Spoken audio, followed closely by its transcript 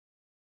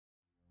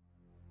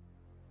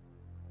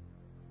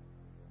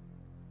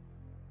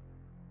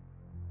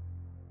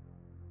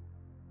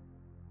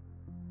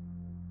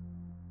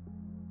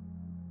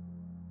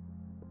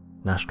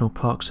National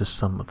parks are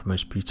some of the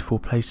most beautiful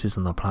places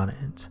on the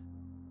planet,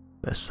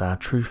 but a sad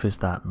truth is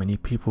that many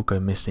people go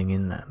missing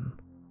in them.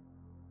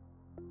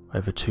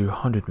 Over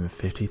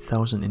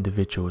 250,000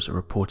 individuals are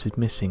reported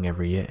missing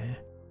every year,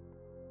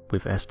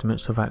 with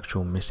estimates of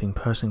actual missing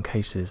person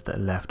cases that are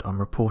left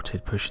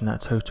unreported pushing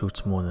that total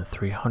to more than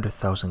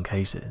 300,000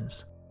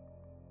 cases.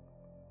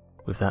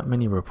 With that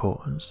many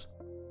reports,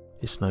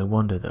 it's no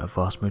wonder that a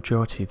vast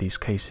majority of these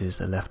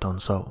cases are left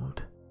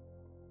unsolved.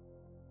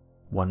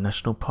 One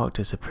national park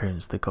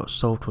disappearance that got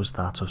solved was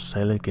that of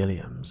Saylor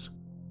Guilliams,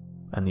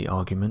 and the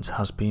argument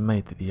has been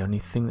made that the only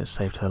thing that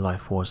saved her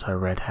life was her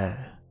red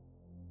hair.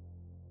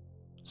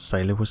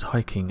 Saylor was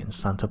hiking in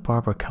Santa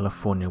Barbara,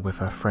 California with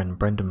her friend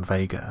Brendan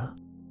Vega.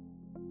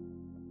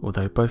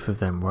 Although both of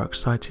them were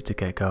excited to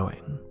get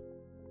going,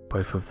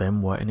 both of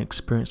them were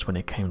inexperienced when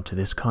it came to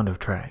this kind of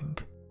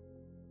trek.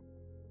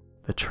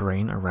 The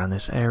terrain around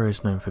this area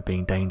is known for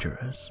being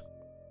dangerous,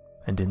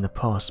 and in the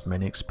past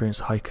many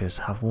experienced hikers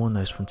have warned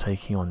those from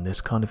taking on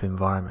this kind of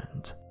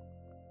environment.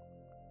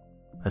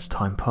 As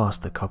time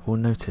passed, the couple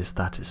noticed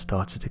that it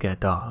started to get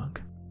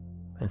dark,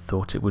 and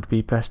thought it would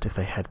be best if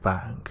they head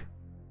back.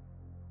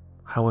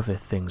 However,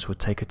 things would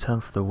take a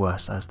turn for the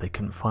worse as they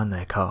couldn't find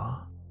their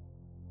car.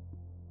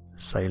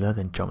 Saylor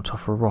then jumped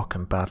off a rock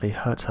and badly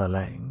hurt her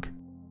leg.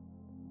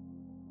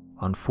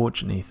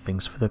 Unfortunately,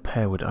 things for the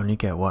pair would only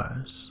get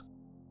worse.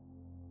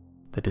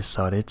 They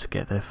decided to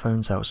get their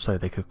phones out so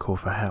they could call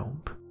for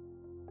help,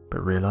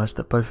 but realised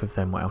that both of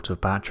them were out of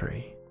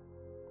battery.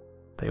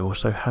 They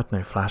also had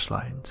no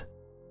flashlight.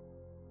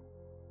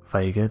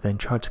 Vega then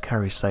tried to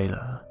carry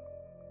Saylor.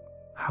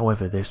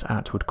 However, this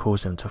act would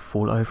cause him to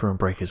fall over and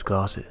break his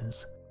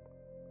glasses,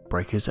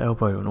 break his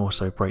elbow and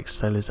also break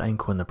Saylor's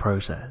ankle in the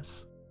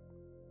process.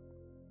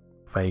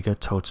 Vega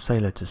told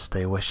Saylor to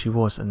stay where she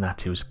was and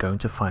that he was going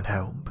to find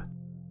help.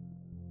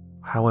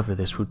 However,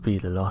 this would be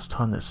the last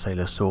time that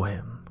Saylor saw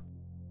him.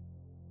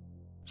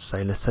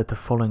 Saylor said the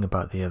following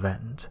about the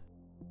event.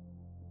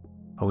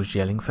 "I was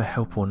yelling for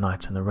help all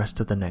night and the rest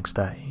of the next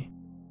day,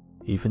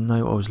 even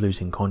though I was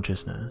losing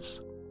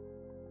consciousness.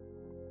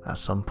 At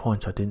some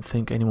point I didn't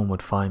think anyone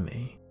would find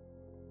me.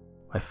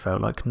 I felt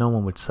like no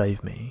one would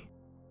save me."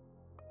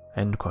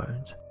 End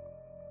quote.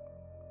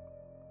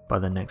 By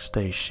the next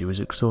day she was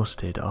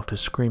exhausted after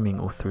screaming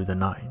all through the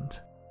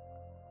night.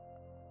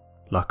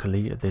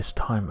 Luckily at this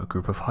time a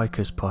group of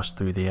hikers passed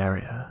through the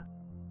area,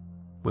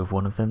 with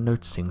one of them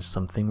noticing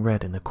something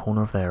red in the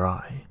corner of their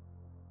eye.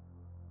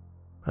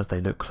 As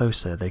they looked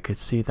closer they could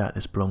see that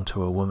this belonged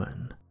to a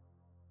woman.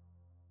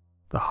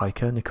 The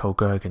hiker Nicole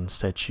Gergen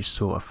said she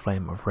saw a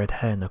flame of red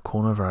hair in the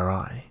corner of her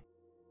eye,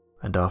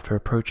 and after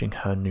approaching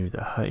her knew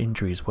that her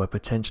injuries were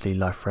potentially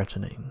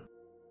life-threatening.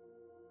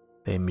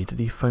 They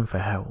immediately phoned for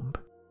help.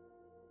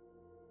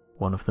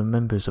 One of the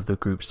members of the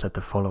group said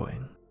the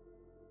following: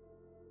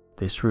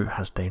 "This route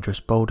has dangerous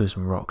boulders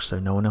and rocks, so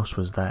no one else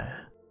was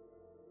there.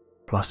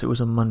 Plus it was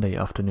a Monday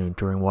afternoon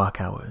during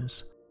work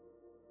hours.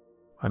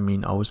 I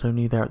mean, I was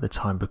only there at the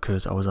time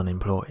because I was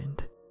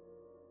unemployed."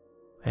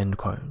 End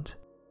quote.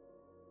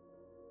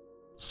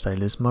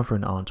 Saylor's mother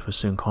and aunt were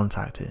soon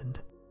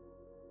contacted,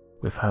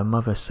 with her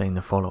mother saying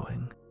the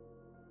following: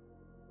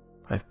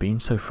 "I've been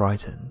so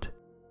frightened.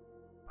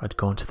 I'd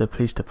gone to the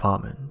police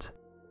department.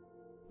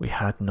 We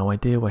had no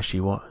idea where she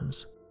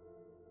was."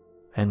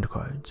 End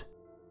quote.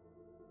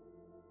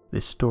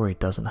 This story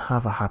doesn't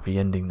have a happy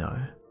ending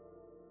though.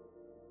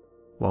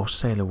 While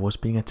Saylor was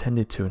being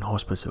attended to in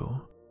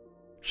hospital,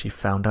 she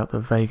found out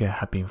that Vega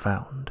had been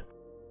found,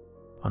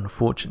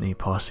 unfortunately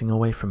passing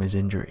away from his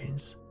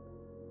injuries.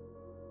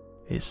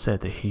 It's said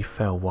that he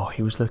fell while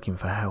he was looking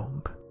for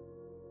help.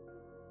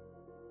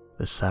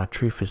 The sad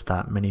truth is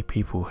that many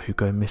people who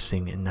go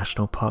missing in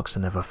national parks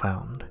are never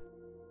found.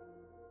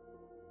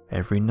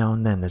 Every now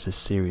and then there's a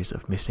series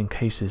of missing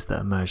cases that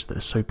emerge that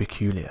are so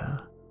peculiar,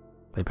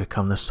 they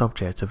become the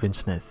subject of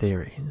internet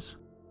theories.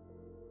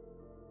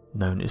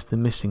 Known as the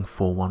missing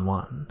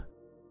 411,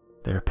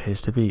 there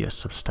appears to be a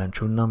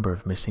substantial number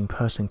of missing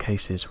person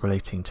cases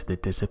relating to the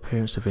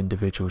disappearance of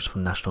individuals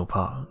from national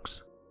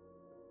parks.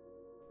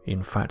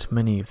 In fact,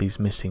 many of these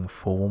missing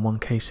 411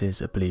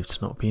 cases are believed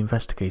to not be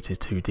investigated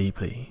too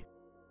deeply,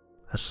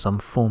 as some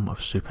form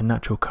of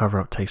supernatural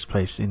cover-up takes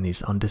place in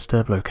these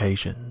undisturbed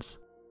locations.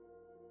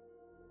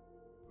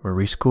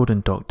 Maurice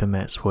Gordon Doc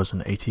Demetz was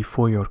an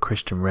 84-year-old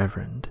Christian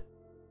reverend,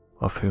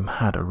 of whom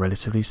had a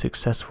relatively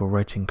successful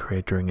writing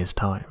career during his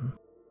time,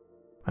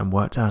 and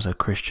worked as a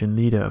Christian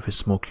leader of his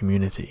small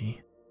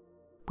community,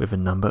 with a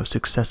number of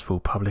successful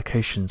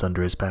publications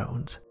under his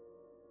belt,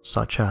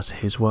 such as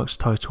his works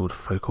titled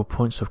Focal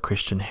Points of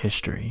Christian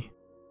History,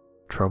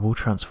 Trouble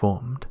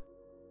Transformed,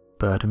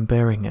 Burden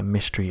Bearing and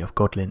Mystery of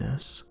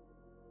Godliness.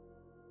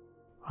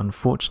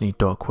 Unfortunately,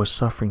 Doc was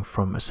suffering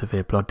from a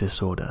severe blood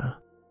disorder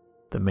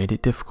that made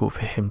it difficult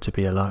for him to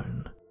be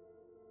alone,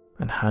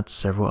 and had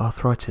several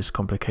arthritis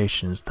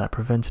complications that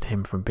prevented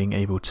him from being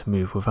able to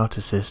move without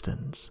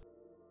assistance.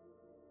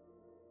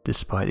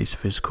 Despite these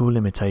physical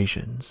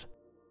limitations,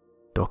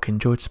 Doc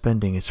enjoyed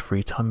spending his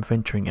free time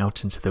venturing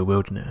out into the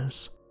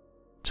wilderness,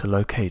 to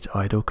locate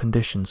ideal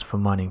conditions for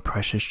mining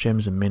precious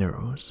gems and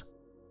minerals.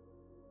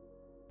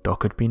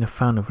 Doc had been a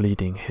fan of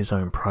leading his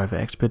own private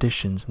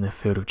expeditions in the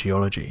field of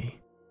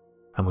geology,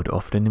 and would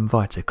often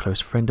invite a close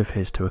friend of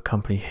his to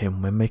accompany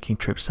him when making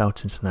trips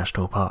out into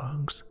national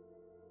parks,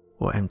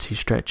 or empty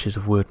stretches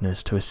of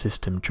wilderness to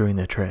assist him during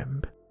their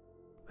trip,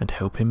 and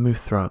help him move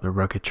throughout the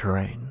rugged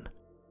terrain.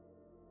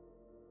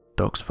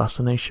 Doc's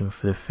fascination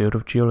for the field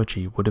of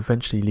geology would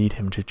eventually lead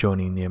him to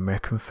joining the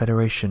American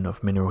Federation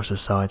of Mineral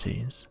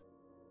Societies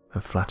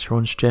and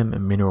Flatiron's Gem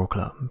and Mineral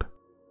Club,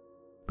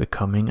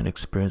 becoming an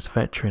experienced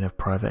veteran of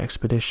private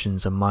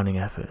expeditions and mining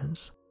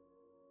efforts.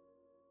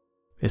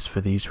 It's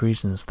for these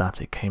reasons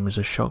that it came as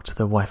a shock to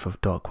the wife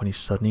of Doc when he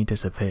suddenly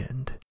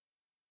disappeared,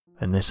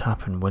 and this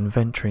happened when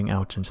venturing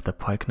out into the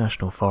Pike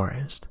National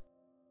Forest,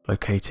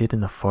 located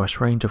in the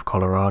Forest Range of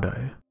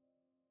Colorado,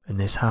 and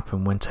this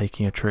happened when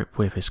taking a trip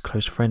with his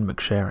close friend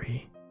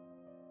McSherry.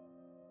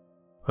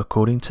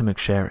 According to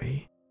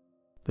McSherry,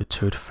 the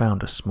two had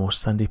found a small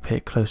sandy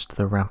pit close to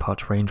the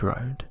Rampart Range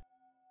Road,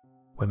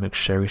 where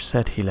McSherry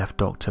said he left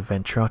Doc to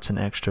venture out an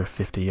extra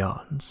 50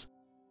 yards,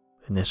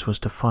 and this was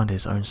to find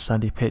his own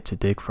sandy pit to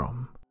dig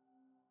from.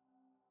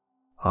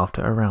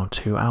 After around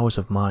 2 hours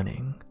of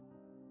mining,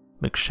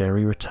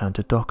 McSherry returned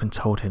to Doc and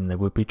told him they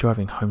would be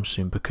driving home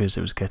soon because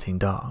it was getting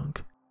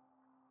dark.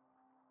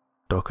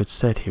 Doc had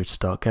said he would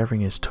start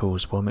gathering his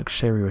tools while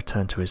McSherry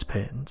returned to his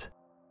pit.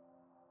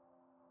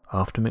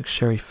 After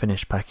McSherry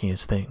finished packing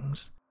his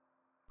things,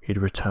 he'd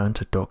returned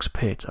to Doc's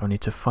pit only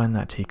to find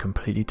that he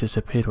completely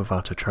disappeared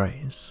without a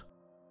trace.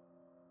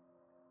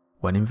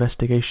 When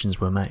investigations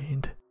were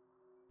made,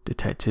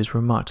 detectives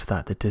remarked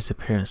that the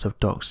disappearance of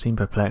Doc seemed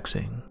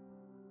perplexing,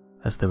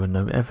 as there were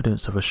no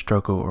evidence of a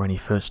struggle or any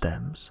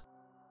footsteps,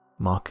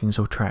 markings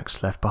or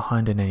tracks left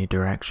behind in any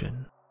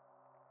direction.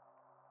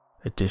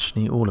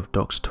 Additionally, all of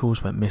Doc's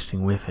tools went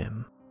missing with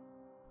him,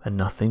 and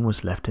nothing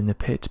was left in the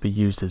pit to be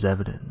used as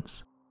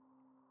evidence.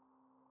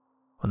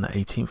 On the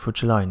 18th of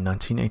July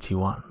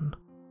 1981,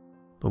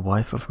 the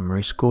wife of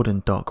Maurice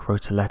Gordon Doc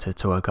wrote a letter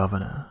to her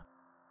governor,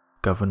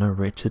 Governor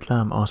Richard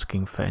Lamb,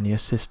 asking for any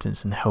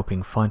assistance in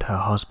helping find her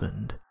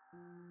husband.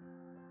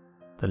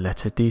 The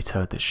letter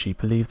detailed that she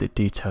believed that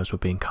details were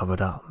being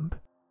covered up,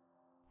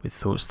 with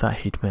thoughts that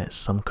he'd met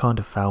some kind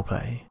of foul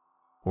play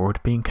or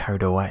had been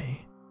carried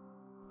away,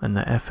 and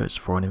that efforts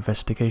for an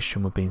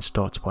investigation were being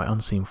stopped by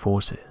unseen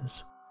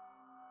forces.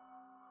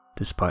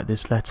 Despite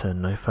this letter,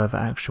 no further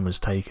action was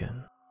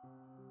taken.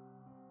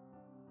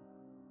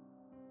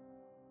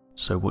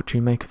 So what do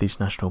you make of these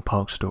national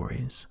park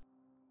stories?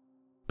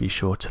 Be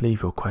sure to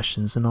leave your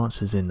questions and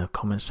answers in the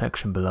comment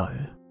section below,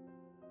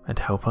 and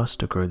help us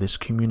to grow this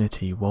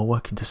community while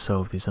working to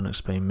solve these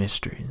unexplained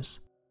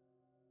mysteries.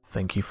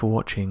 Thank you for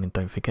watching, and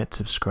don't forget to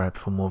subscribe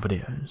for more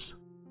videos.